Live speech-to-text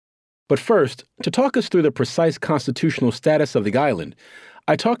But first, to talk us through the precise constitutional status of the island,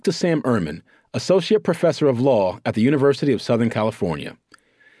 I talked to Sam Erman, Associate Professor of Law at the University of Southern California.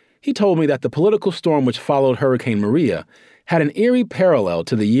 He told me that the political storm which followed Hurricane Maria had an eerie parallel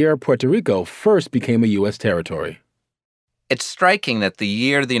to the year Puerto Rico first became a U.S. territory. It's striking that the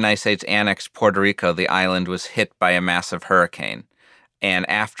year the United States annexed Puerto Rico, the island was hit by a massive hurricane. And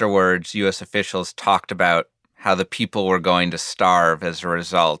afterwards, U.S. officials talked about how the people were going to starve as a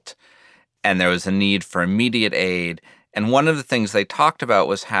result, and there was a need for immediate aid. And one of the things they talked about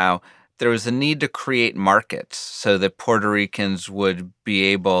was how there was a need to create markets so that Puerto Ricans would be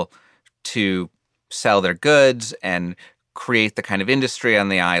able to sell their goods and create the kind of industry on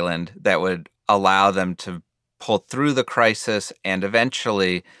the island that would allow them to pull through the crisis and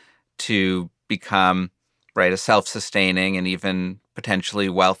eventually to become, a self-sustaining and even potentially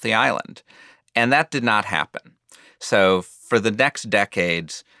wealthy island. And that did not happen. So for the next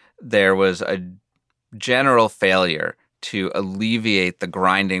decades, there was a general failure to alleviate the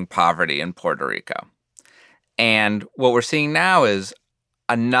grinding poverty in Puerto Rico. And what we're seeing now is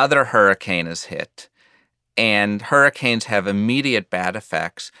another hurricane is hit, and hurricanes have immediate bad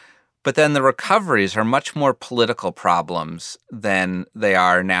effects, but then the recoveries are much more political problems than they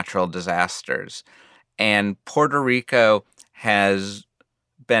are natural disasters. And Puerto Rico has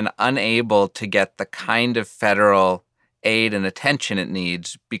been unable to get the kind of federal aid and attention it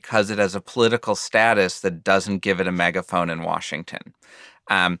needs because it has a political status that doesn't give it a megaphone in Washington.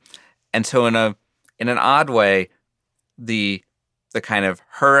 And so in an odd way, the kind of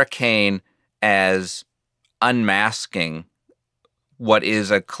hurricane as unmasking what is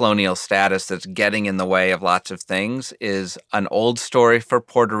a colonial status that's getting in the way of lots of things is an old story for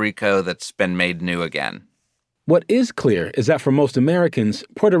Puerto Rico that's been made new again. What is clear is that for most Americans,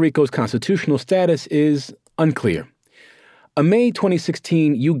 Puerto Rico's constitutional status is unclear. A May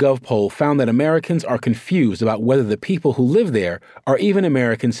 2016 YouGov poll found that Americans are confused about whether the people who live there are even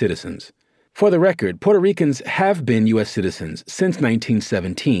American citizens. For the record, Puerto Ricans have been U.S. citizens since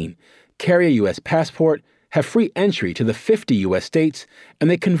 1917, carry a U.S. passport, have free entry to the 50 U.S. states, and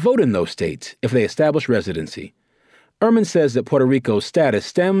they can vote in those states if they establish residency. Erman says that Puerto Rico's status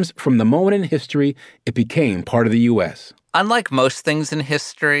stems from the moment in history it became part of the U.S. Unlike most things in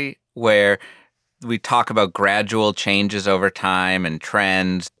history, where we talk about gradual changes over time and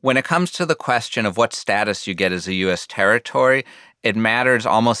trends, when it comes to the question of what status you get as a U.S. territory, it matters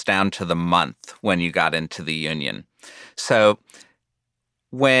almost down to the month when you got into the Union. So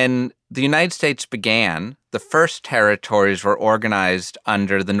when the United States began, the first territories were organized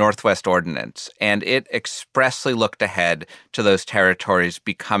under the Northwest Ordinance, and it expressly looked ahead to those territories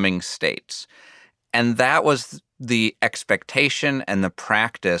becoming states. And that was the expectation and the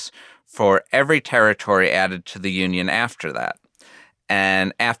practice for every territory added to the Union after that.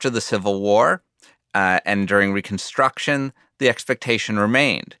 And after the Civil War and during Reconstruction, the expectation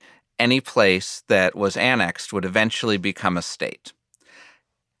remained. Any place that was annexed would eventually become a state.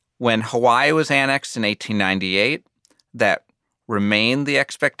 When Hawaii was annexed in 1898, that remained the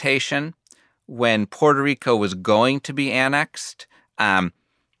expectation. When Puerto Rico was going to be annexed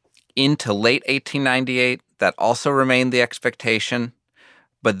into late 1898, that also remained the expectation.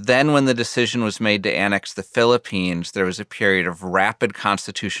 But then when the decision was made to annex the Philippines, there was a period of rapid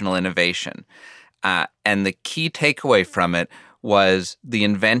constitutional innovation. And the key takeaway from it was the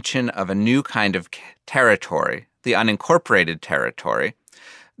invention of a new kind of territory, the unincorporated territory,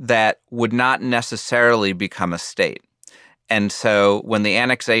 that would not necessarily become a state. And so when the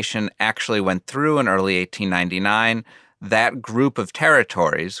annexation actually went through in early 1899, that group of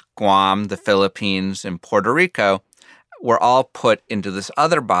territories, Guam, the Philippines, and Puerto Rico, were all put into this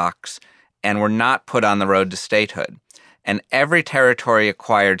other box and were not put on the road to statehood. And every territory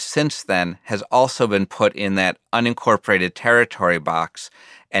acquired since then has also been put in that unincorporated territory box,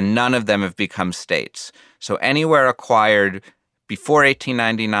 and none of them have become states. So anywhere acquired before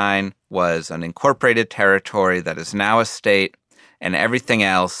 1899 was an incorporated territory that is now a state, and everything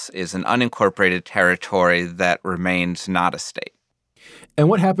else is an unincorporated territory that remains not a state. And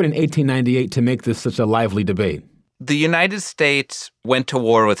what happened in 1898 to make this such a lively debate? The United States went to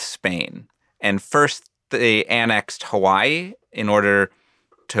war with Spain, and first they annexed Hawaii in order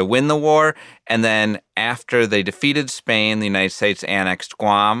to win the war, and then after they defeated Spain, the United States annexed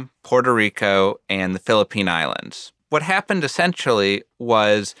Guam, Puerto Rico, and the Philippine Islands. What happened essentially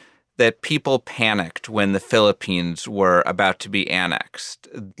was that people panicked when the Philippines were about to be annexed.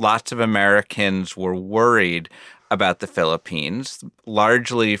 Lots of Americans were worried about the Philippines,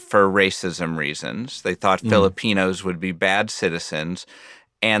 largely for racism reasons. They thought Filipinos would be bad citizens,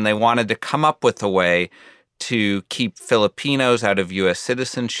 and they wanted to come up with a way to keep Filipinos out of U.S.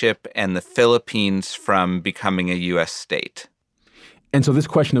 citizenship and the Philippines from becoming a U.S. state. And so this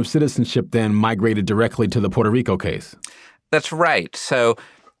question of citizenship then migrated directly to the Puerto Rico case. That's right. So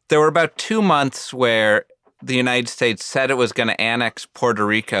there were about 2 months where the United States said it was going to annex Puerto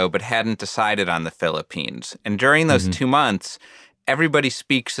Rico but hadn't decided on the Philippines. And during those 2 months, everybody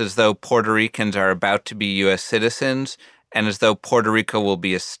speaks as though Puerto Ricans are about to be U.S. citizens and as though Puerto Rico will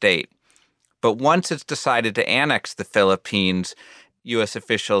be a state. But once it's decided to annex the Philippines, U.S.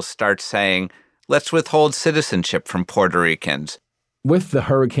 officials start saying, let's withhold citizenship from Puerto Ricans. With the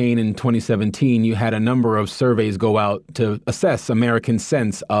hurricane in 2017, you had a number of surveys go out to assess Americans'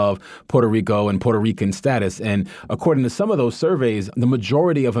 sense of Puerto Rico and Puerto Rican status. And according to some of those surveys, the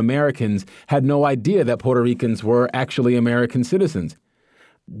majority of Americans had no idea that Puerto Ricans were actually American citizens.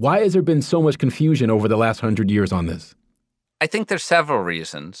 Why has there been so much confusion over the last 100 years on this? I think there's several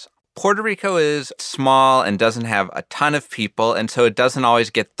reasons. Puerto Rico is small and doesn't have a ton of people, and so it doesn't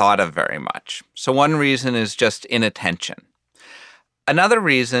always get thought of very much. So one reason is just inattention. Another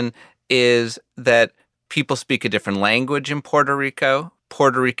reason is that people speak a different language in Puerto Rico.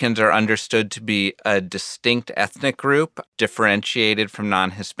 Puerto Ricans are understood to be a distinct ethnic group, differentiated from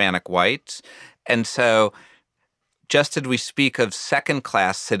non-Hispanic whites. And so just as we speak of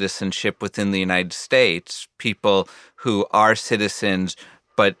second-class citizenship within the United States, people who are citizens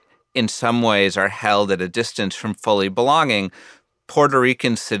but in some ways are held at a distance from fully belonging, Puerto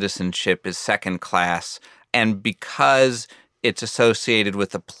Rican citizenship is second-class. And because it's associated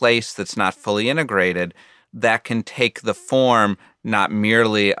with a place that's not fully integrated, that can take the form not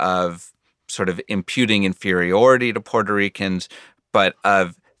merely of sort of imputing inferiority to Puerto Ricans, but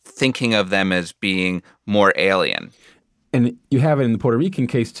of thinking of them as being more alien. And you have it in the Puerto Rican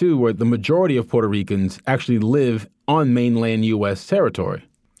case, too, where the majority of Puerto Ricans actually live on mainland U.S. territory.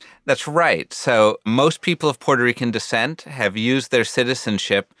 That's right. So most people of Puerto Rican descent have used their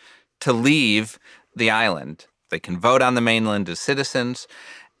citizenship to leave the island. They can vote on the mainland as citizens.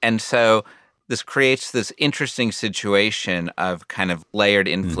 And so this creates this interesting situation of kind of layered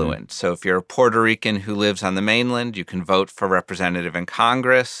influence. So if you're a Puerto Rican who lives on the mainland, you can vote for a representative in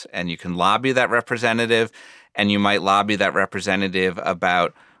Congress and you can lobby that representative, and you might lobby that representative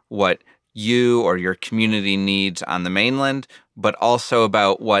about what you or your community needs on the mainland, but also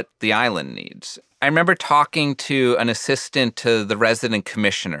about what the island needs. I remember talking to an assistant to the resident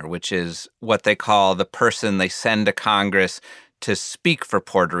commissioner, which is what they call the person they send to Congress to speak for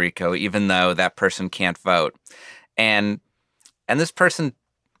Puerto Rico, even though that person can't vote. And this person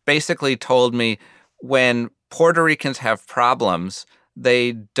basically told me when Puerto Ricans have problems,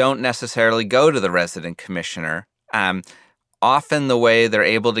 they don't necessarily go to the resident commissioner. Often the way they're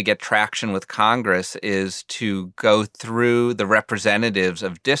able to get traction with Congress is to go through the representatives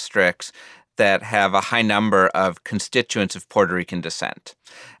of districts that have a high number of constituents of Puerto Rican descent.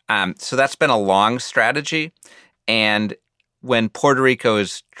 So that's been a long strategy. And when Puerto Rico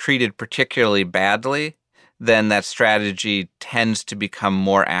is treated particularly badly, then that strategy tends to become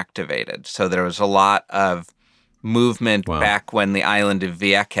more activated. So there was a lot of movement back when the island of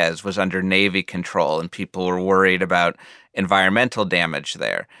Vieques was under Navy control and people were worried about environmental damage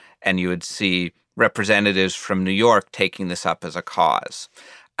there. And you would see representatives from New York taking this up as a cause.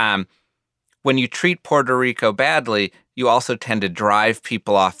 When you treat Puerto Rico badly, you also tend to drive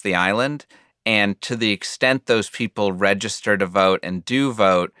people off the island. And to the extent those people register to vote and do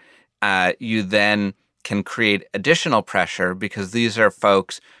vote, you then can create additional pressure because these are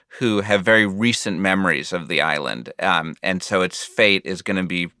folks who have very recent memories of the island. And so its fate is going to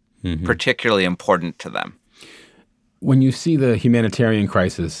be particularly important to them. When you see the humanitarian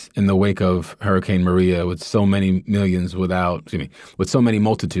crisis in the wake of Hurricane Maria with so many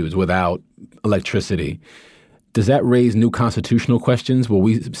multitudes without electricity, does that raise new constitutional questions? Will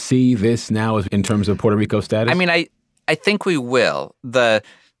we see this now in terms of Puerto Rico status? I mean, I think we will. The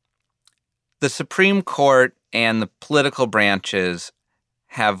Supreme Court and the political branches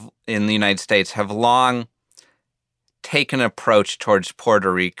in the United States have long taken an approach towards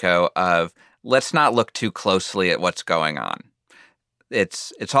Puerto Rico of let's not look too closely at what's going on.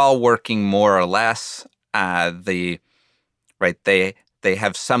 It's all working more or less. They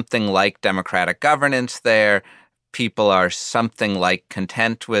have something like democratic governance there. People are something like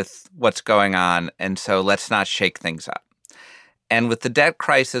content with what's going on, and so let's not shake things up. And with the debt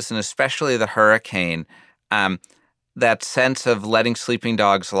crisis and especially the hurricane, that sense of letting sleeping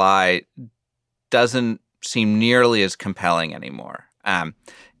dogs lie doesn't seem nearly as compelling anymore.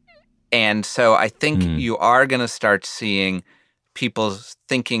 And so I think you are going to start seeing people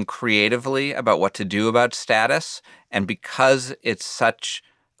thinking creatively about what to do about status. And because it's such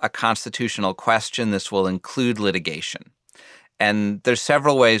a constitutional question, this will include litigation. And there's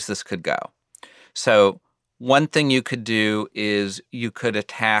several ways this could go. So one thing you could do is you could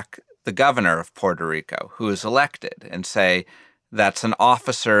attack the governor of Puerto Rico, who is elected, and say that's an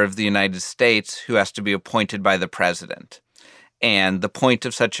officer of the United States who has to be appointed by the president. And the point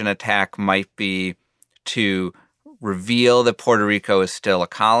of such an attack might be to reveal that Puerto Rico is still a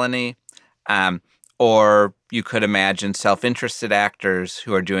colony, or you could imagine self-interested actors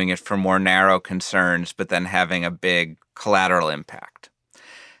who are doing it for more narrow concerns, but then having a big collateral impact.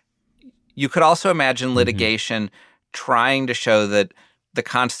 You could also imagine litigation trying to show that the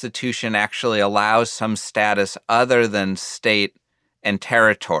Constitution actually allows some status other than state and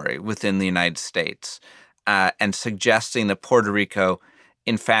territory within the United States, and suggesting that Puerto Rico,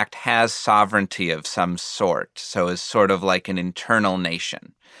 in fact, has sovereignty of some sort, so is sort of like an internal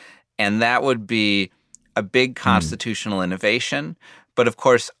nation. And that would be a big constitutional innovation. But of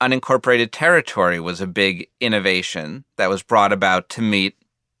course, unincorporated territory was a big innovation that was brought about to meet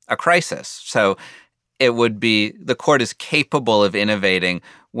a crisis. So it would be the court is capable of innovating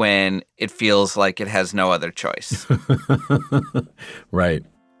when it feels like it has no other choice. Right.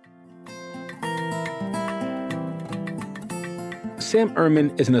 Sam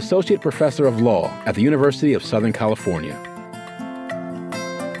Erman is an associate professor of law at the University of Southern California.